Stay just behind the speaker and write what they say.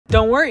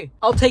don't worry.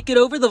 I'll take it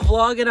over. The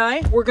vlog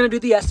and we're gonna do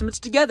the estimates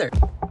together.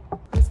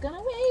 I was gonna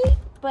wait,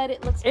 but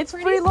it looks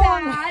pretty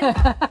long.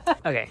 bad.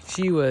 Okay,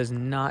 she was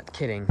not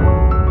kidding.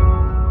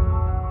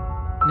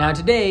 Now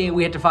today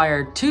we had to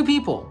fire 2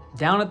 people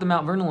down at the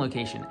Mount Vernon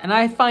location, and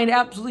I find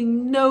absolutely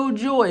no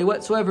joy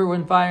whatsoever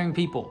when firing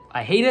people.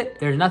 I hate it.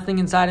 There's nothing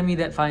inside of me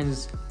that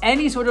finds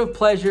any sort of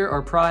pleasure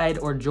or pride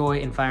or joy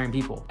in firing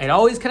people. It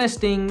always kind of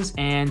stings,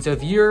 and so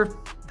if you're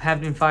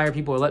having to fire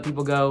people or let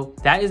people go,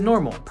 that is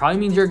normal. Probably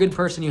means you're a good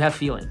person, you have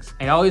feelings.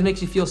 It always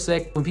makes you feel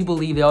sick. When people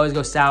leave, they always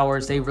go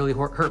sour, say really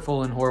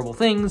hurtful and horrible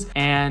things,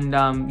 and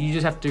you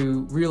just have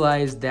to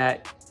realize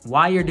that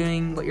why you're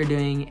doing what you're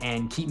doing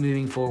and keep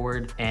moving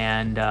forward.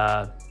 And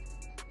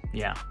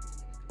yeah,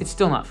 it's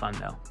still not fun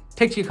though.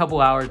 Takes you a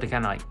couple hours to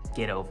kind of like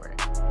get over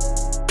it.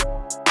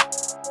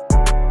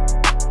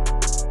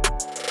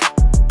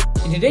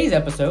 In today's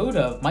episode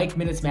of Mike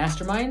Minutes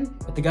Mastermind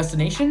with Augusta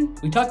Nation,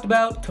 we talked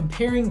about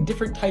comparing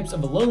different types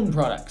of loan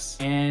products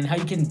and how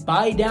you can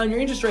buy down your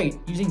interest rate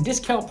using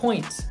discount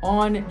points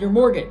on your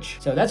mortgage.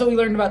 So that's what we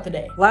learned about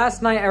today.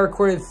 Last night I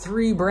recorded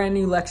 3 brand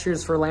new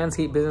lectures for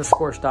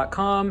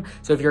landscapebusinesscourse.com.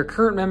 So if you're a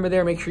current member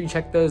there, make sure you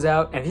check those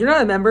out. And if you're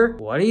not a member,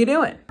 what are you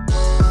doing?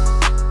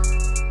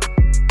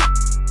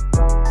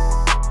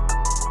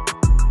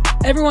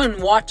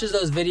 Everyone watches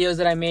those videos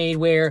that I made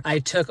where I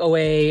took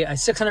away a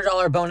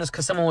 $600 bonus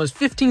because someone was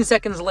 15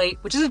 seconds late,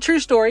 which is a true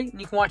story, and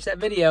you can watch that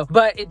video.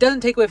 But it doesn't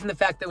take away from the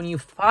fact that when you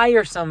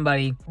fire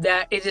somebody,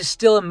 that it is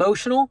still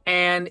emotional,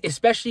 and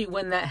especially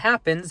when that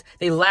happens,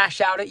 they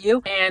lash out at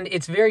you, and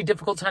it's very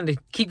difficult time to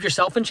keep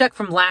yourself in check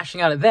from lashing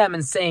out at them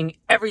and saying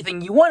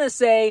everything you want to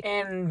say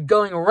and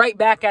going right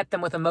back at them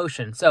with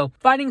emotion. So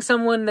finding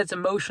someone that's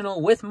emotional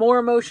with more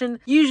emotion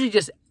usually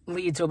just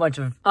lead to a bunch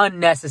of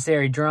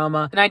unnecessary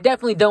drama. And I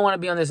definitely don't want to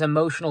be on this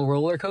emotional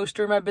roller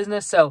coaster in my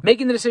business. So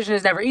making the decision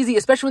is never easy,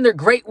 especially when they're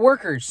great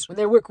workers, when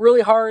they work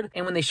really hard,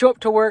 and when they show up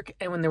to work,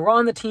 and when they're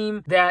on the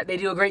team, that they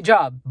do a great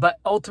job. But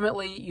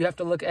ultimately, you have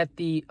to look at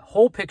the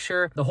whole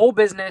picture, the whole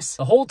business,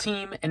 the whole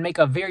team, and make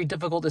a very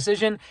difficult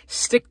decision,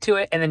 stick to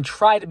it, and then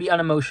try to be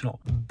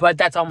unemotional. But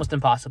that's almost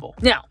impossible.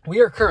 Now, we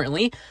are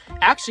currently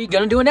actually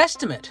going to do an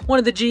estimate. One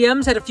of the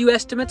GMs had a few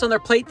estimates on their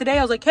plate today.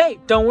 I was like, hey,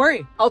 don't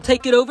worry. I'll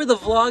take it over. The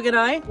vlog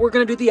and we're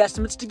going to do the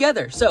estimates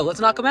together. So let's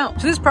knock them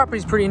out. So this property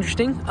is pretty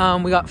interesting.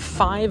 We got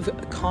 5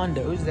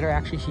 condos that are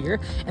actually here,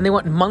 and they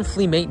want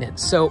monthly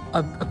maintenance. So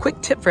a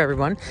quick tip for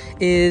everyone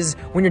is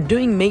when you're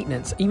doing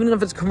maintenance, even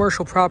if it's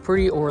commercial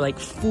property or like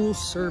full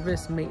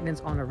service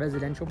maintenance on a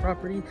residential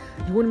property,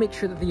 you want to make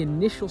sure that the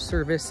initial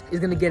service is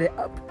going to get it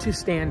up to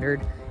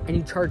standard, and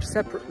you charge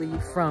separately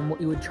from what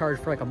you would charge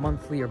for like a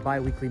monthly or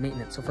bi-weekly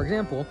maintenance. So for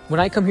example,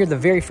 when I come here the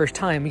very first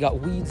time, we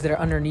got weeds that are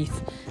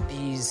underneath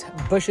these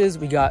bushes.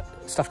 We got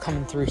stuff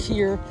coming through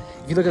here.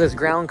 If you look at this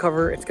ground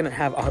cover, it's gonna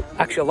have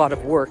actually a lot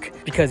of work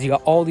because you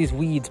got all these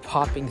weeds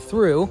popping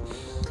through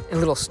and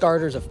little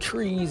starters of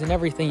trees and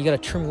everything. You gotta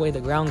trim away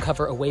the ground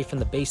cover away from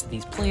the base of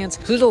these plants.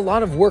 So there's a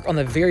lot of work on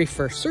the very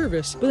first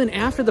service, but then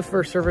after the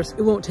first service,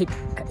 it won't take,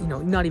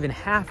 not even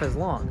half as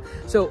long.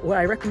 So what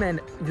I recommend,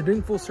 if you're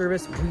doing full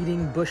service,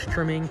 weeding, bush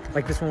trimming,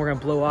 like this one we're gonna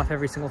blow off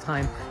every single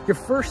time, your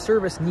first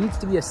service needs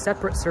to be a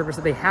separate service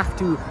that they have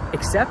to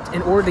accept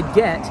in order to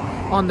get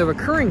on the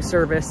recurring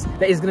service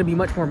that is gonna be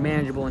much more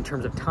manageable in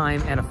terms of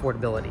time and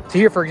affordability. So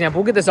here, for example,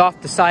 we'll get this off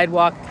the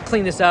sidewalk,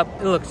 clean this up,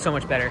 it'll look so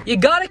much better. You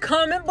gotta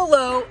comment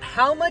below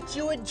how much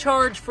you would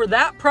charge for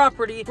that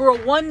property for a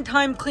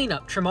one-time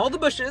cleanup. Trim all the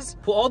bushes,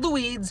 pull all the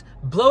weeds,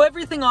 blow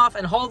everything off,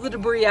 and haul the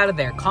debris out of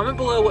there. Comment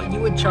below what you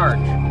would charge.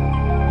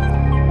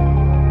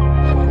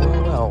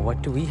 Well,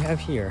 what do we have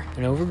here?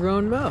 An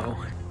overgrown mow.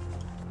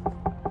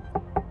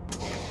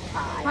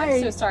 Hi,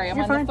 I'm so sorry. I'm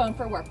on the phone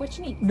for work. What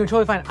you need? No,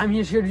 totally fine. I'm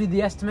just here to do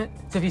the estimate.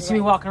 So if you see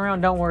me walking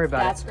around, don't worry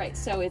about it. That's right.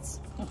 So it's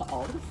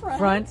all the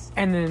front,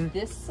 and then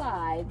this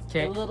side,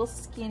 the little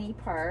skinny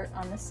part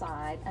on the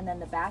side, and then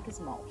the back is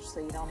mulch,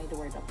 so you don't need to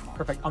worry about the mulch.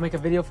 Perfect. I'll make a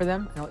video for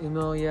them, and I'll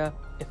email you,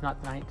 if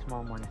not tonight,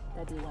 tomorrow morning.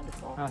 That'd be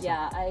wonderful. Awesome.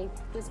 Yeah, I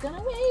was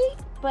gonna wait,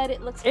 but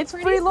it looks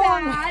pretty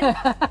long.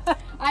 Bad.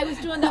 I was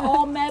doing the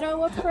all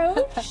meadow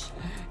approach.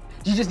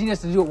 You just need us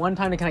to do it one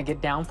time to kind of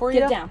get down for you?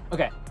 Get down.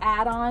 Okay.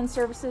 Add-on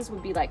services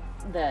would be like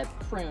the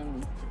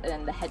prune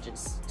and the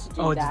hedges to do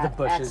that. Oh, just the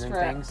bushes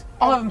extra. and things.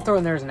 I'll have them throw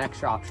in there as an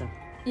extra option.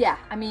 Yeah,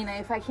 I mean,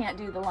 if I can't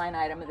do the line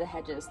item of the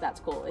hedges, that's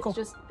cool. It's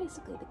just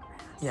basically the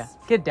grass. Yeah,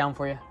 get down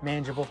for you.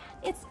 Manageable.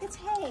 It's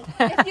hay.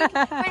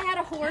 If I had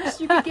a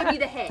horse, you could give me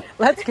the hay.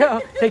 Let's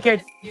go. Take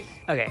care.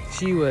 Okay,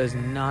 she was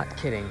not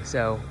kidding.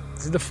 So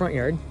this is the front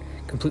yard.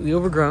 Completely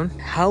overgrown.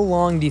 How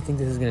long do you think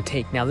this is going to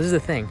take? Now, this is the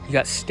thing. You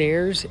got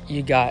stairs,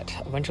 you got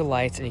a bunch of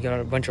lights, and you got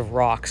a bunch of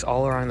rocks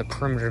all around the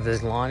perimeter of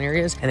these lawn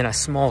areas, and then a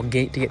small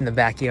gate to get in the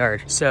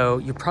backyard. So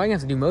you're probably going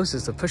to have to do most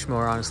of this with a push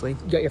mower, honestly.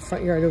 You got your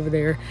front yard over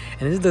there,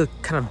 and this is the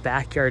kind of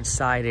backyard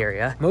side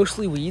area.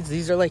 Mostly weeds.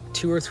 These are like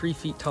 2 or 3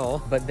 feet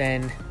tall, but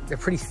then they're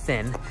pretty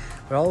thin.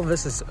 but all of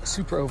this is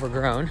super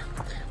overgrown.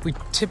 We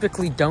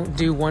typically don't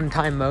do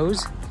one-time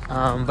mows,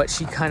 but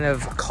she kind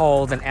of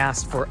called and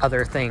asked for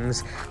other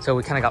things, so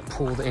we kind of got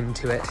pulled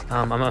into it.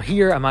 I'm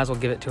here, I might as well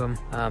give it to him.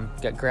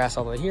 Got grass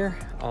all the way here,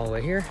 all the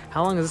way here.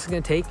 How long is this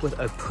gonna take with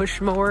a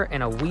push mower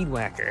and a weed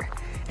whacker?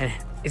 And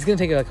it's gonna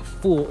take like a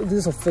full,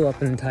 this will fill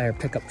up an entire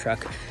pickup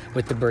truck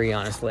with debris,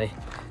 honestly.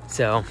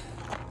 So,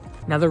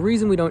 now the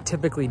reason we don't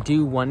typically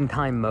do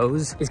one-time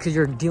mows is because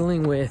you're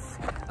dealing with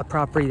a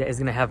property that is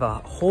gonna have a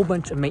whole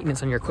bunch of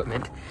maintenance on your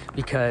equipment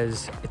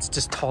because it's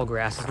just tall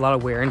grass. There's a lot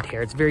of wear and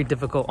tear. It's very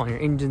difficult on your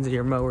engines and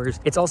your mowers.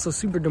 It's also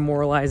super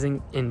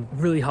demoralizing in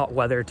really hot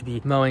weather to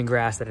be mowing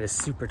grass that is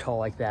super tall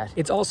like that.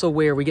 It's also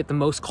where we get the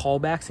most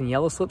callbacks and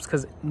yellow slips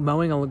because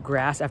mowing on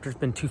grass after it's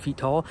been 2 feet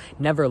tall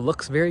never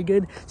looks very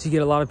good. So you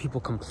get a lot of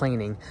people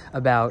complaining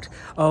about,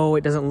 oh,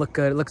 it doesn't look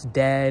good, it looks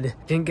dead,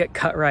 didn't get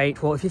cut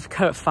right. Well, if you've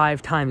cut it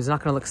 5 times, it's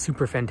not gonna look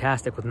super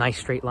fantastic with nice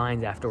straight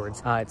lines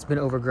afterwards. It's been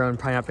overgrown,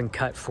 probably not been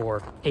cut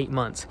for 8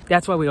 months.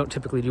 That's why we don't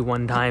typically do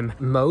one-time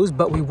mows,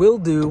 but we will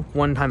do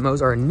one-time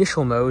mows or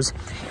initial mows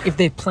if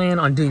they plan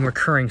on doing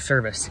recurring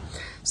service.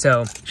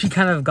 So she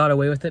kind of got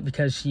away with it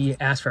because she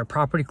asked for a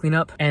property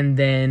cleanup and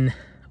then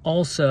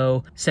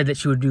also said that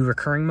she would do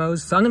recurring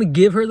mows. So I'm gonna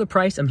give her the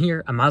price. I'm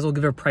here, I might as well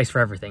give her a price for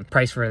everything.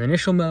 Price for an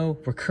initial mow,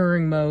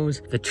 recurring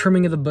mows, the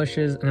trimming of the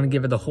bushes. I'm gonna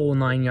give her the whole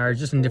 9 yards,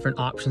 just in different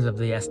options of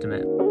the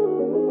estimate.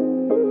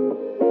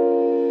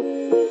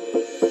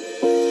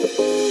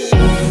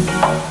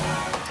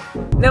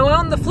 Now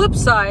on the flip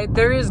side,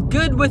 there is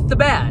good with the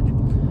bad.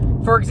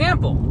 For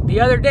example,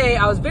 the other day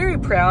I was very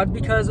proud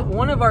because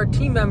one of our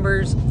team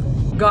members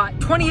got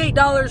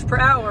 $28 per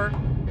hour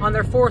on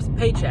their 4th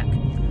paycheck.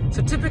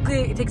 So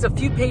typically it takes a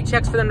few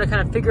paychecks for them to kind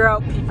of figure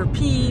out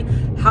P4P,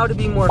 how to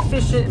be more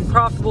efficient and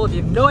profitable. If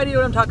you have no idea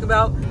what I'm talking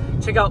about,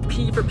 check out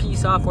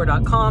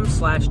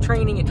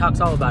p4psoftware.com/training. It talks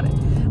all about it.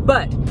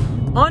 But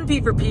on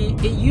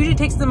P4P, it usually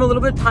takes them a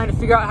little bit of time to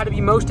figure out how to be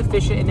most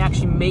efficient and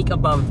actually make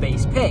above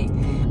base pay.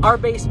 Our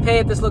base pay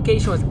at this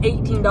location was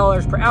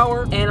 $18 per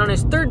hour, and on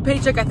his 3rd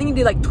paycheck, I think he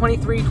did like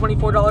 $23,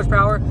 $24 per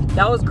hour.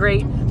 That was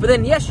great. But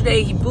then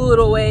yesterday, he blew it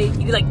away.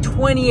 He did like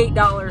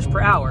 $28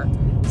 per hour.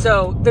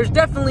 So there's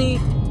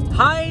definitely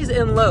highs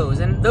and lows,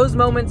 and those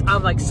moments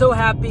I'm like so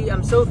happy,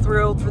 I'm so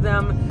thrilled for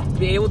them to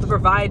be able to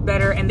provide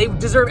better, and they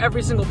deserve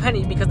every single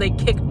penny because they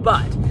kick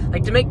butt.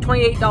 Like to make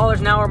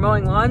 $28 an hour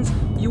mowing lawns,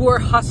 you are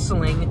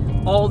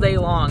hustling all day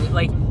long.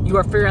 Like you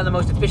are figuring out the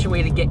most efficient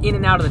way to get in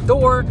and out of the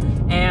door,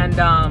 and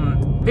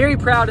very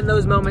proud in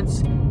those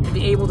moments to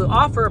be able to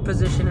offer a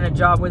position and a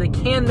job where they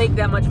can make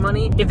that much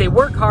money if they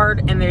work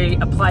hard and they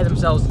apply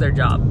themselves to their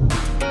job.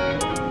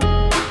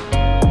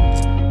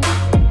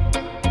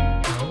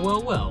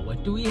 Well,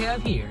 what do we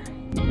have here?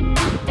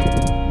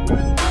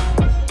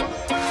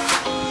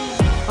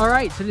 All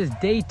right, so it is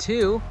day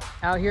 2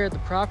 out here at the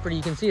property.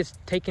 You can see it's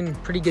taking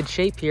pretty good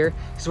shape here.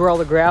 This is where all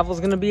the gravel is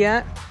gonna be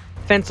at.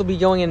 Fence will be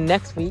going in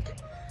next week.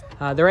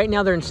 Right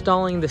now they're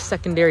installing the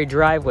secondary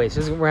driveway. So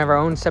we're gonna have our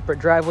own separate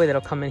driveway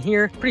that'll come in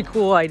here. Pretty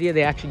cool idea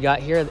they actually got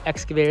here. The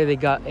excavator, they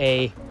got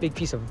a big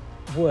piece of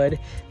wood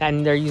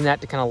and they're using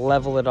that to kind of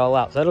level it all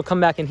out. So that'll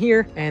come back in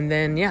here, and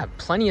then yeah,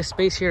 plenty of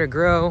space here to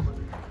grow.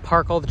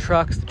 Park all the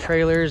trucks, the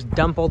trailers,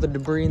 dump all the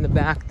debris in the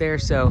back there.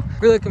 So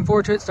really looking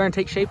forward to it. It's starting to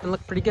take shape and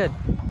look pretty good.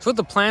 So what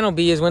the plan will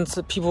be is once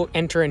the people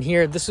enter in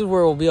here, this is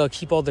where we'll be able to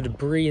keep all the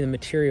debris and the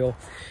material.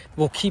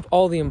 We'll keep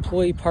all the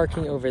employee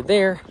parking over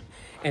there.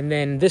 And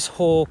then this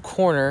whole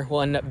corner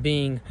will end up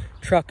being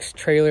trucks,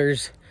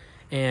 trailers,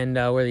 and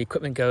where the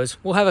equipment goes.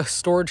 We'll have a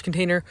storage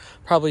container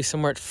probably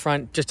somewhere at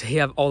front just to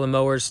have all the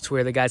mowers to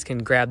where the guys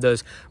can grab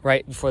those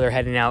right before they're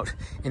heading out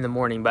in the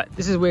morning. But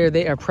this is where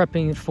they are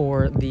prepping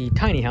for the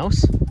tiny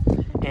house.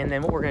 And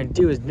then what we're gonna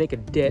do is make a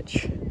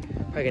ditch,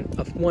 like a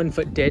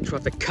 1-foot ditch.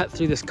 We'll have to cut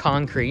through this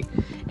concrete,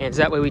 and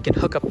so that way we can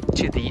hook up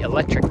to the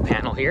electric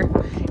panel here.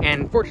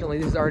 And fortunately,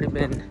 this has already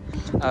been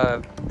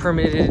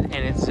permitted and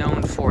it's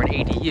zoned for an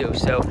ADU.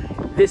 So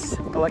this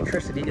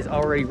electricity is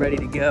already ready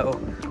to go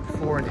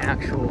for an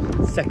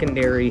actual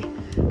secondary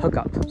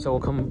hookup. So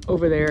we'll come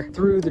over there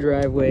through the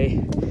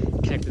driveway,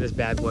 connect to this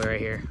bad boy right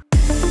here.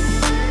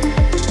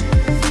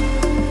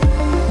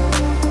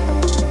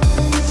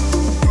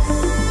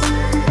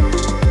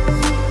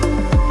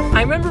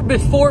 I remember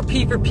before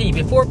P4P,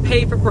 before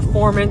pay for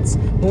performance,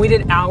 when we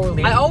did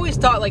hourly, I always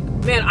thought like,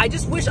 man, I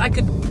just wish I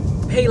could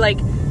pay like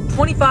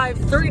 $25,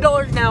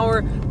 $30 an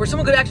hour where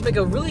someone could actually make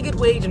a really good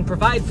wage and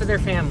provide for their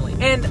family.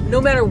 And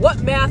no matter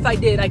what math I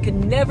did, I could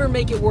never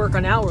make it work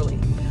on hourly.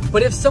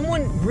 But if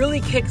someone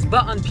really kicks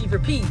butt on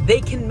P4P, they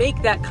can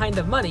make that kind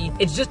of money.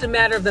 It's just a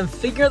matter of them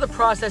figuring out the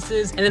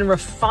processes and then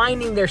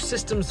refining their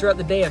systems throughout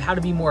the day of how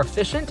to be more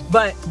efficient.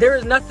 But there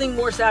is nothing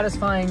more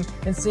satisfying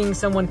than seeing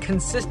someone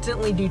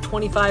consistently do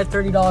 $25,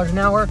 $30 an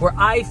hour where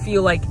I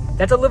feel like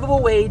that's a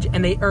livable wage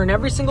and they earn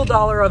every single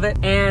dollar of it,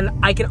 and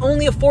I can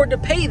only afford to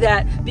pay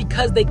that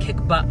because they kick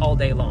butt all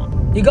day long.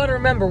 You gotta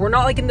remember, we're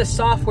not like in the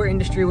software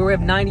industry where we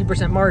have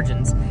 90%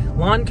 margins.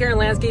 Lawn care and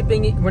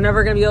landscaping, we're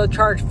never gonna be able to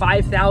charge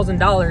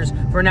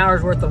 $5,000 for an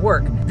hour's worth of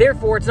work.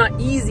 Therefore, it's not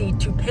easy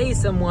to pay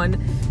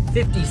someone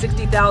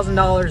 $50,000,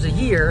 $60,000 a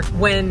year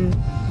when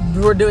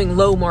we're doing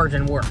low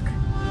margin work.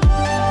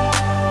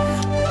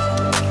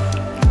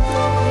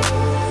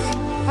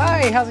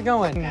 Hi, how's it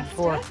going?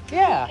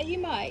 Yeah. Are you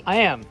Mike? I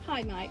am.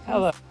 Hi, Mike.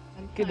 Hello.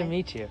 Good to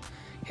meet you.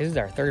 This is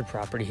our third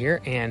property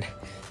here, and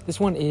this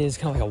one is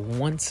kind of like a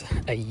once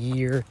a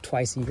year,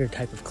 twice a year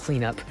type of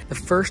cleanup. The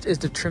first is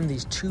to trim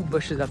these 2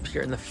 bushes up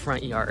here in the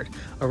front yard,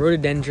 a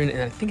rhododendron,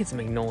 and I think it's a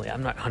magnolia.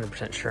 I'm not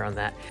 100% sure on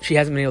that. She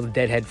hasn't been able to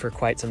deadhead for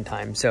quite some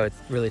time, so it's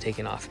really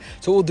taken off.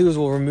 So what we'll do is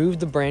we'll remove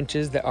the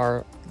branches that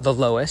are the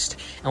lowest,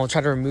 and we'll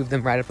try to remove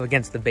them right up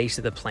against the base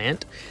of the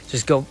plant.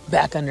 Just go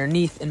back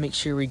underneath and make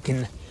sure we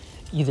can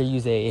either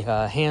use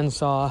a hand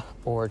saw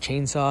or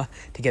chainsaw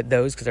to get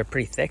those because they're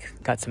pretty thick.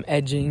 Got some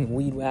edging,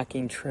 weed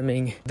whacking,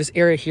 trimming. This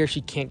area here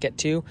she can't get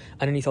to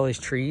underneath all these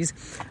trees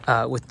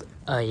with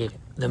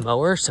the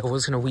mower, so we're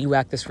just gonna weed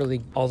whack this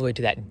really all the way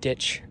to that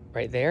ditch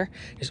right there.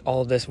 Just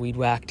all of this weed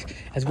whacked,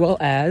 as well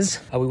as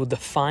we will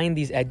define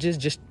these edges,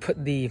 just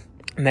put the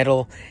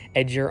metal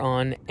edger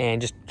on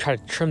and just try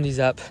to trim these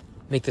up,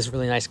 make this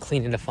really nice,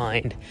 clean and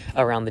defined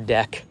around the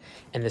deck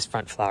and this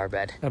front flower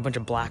bed. Got a bunch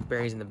of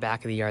blackberries in the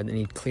back of the yard that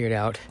need cleared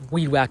out.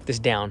 Weed whack this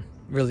down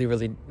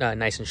really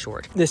nice and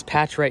short. This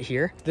patch right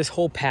here, this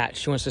whole patch,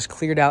 she wants this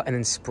cleared out and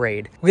then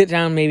sprayed. We'll get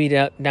down maybe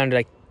down to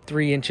like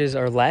 3 inches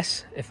or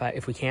less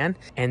if we can,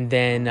 and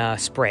then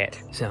spray it.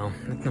 So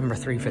that's number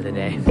 3 for the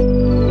day.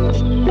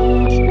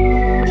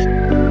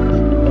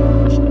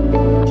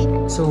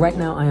 So right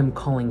now I am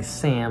calling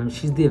Sam.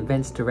 She's the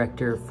events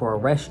director for a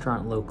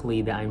restaurant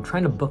locally that I'm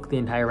trying to book the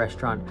entire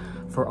restaurant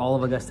for all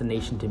of Augusta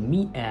Nation to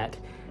meet at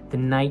the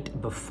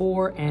night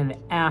before and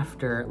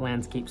after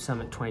Landscape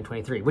Summit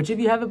 2023, which if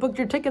you haven't booked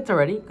your tickets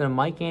already, go to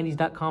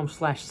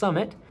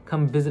mikeandys.com/summit.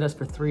 Come visit us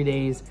for 3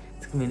 days.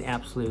 It's gonna be an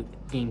absolute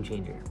game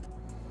changer.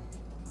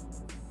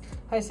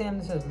 Hi Sam,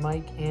 this is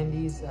Mike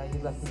Andys. You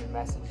left me a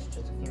message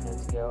just a few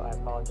minutes ago. I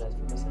apologize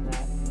for missing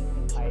that.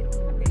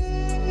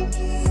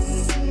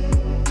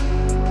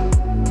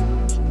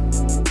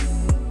 I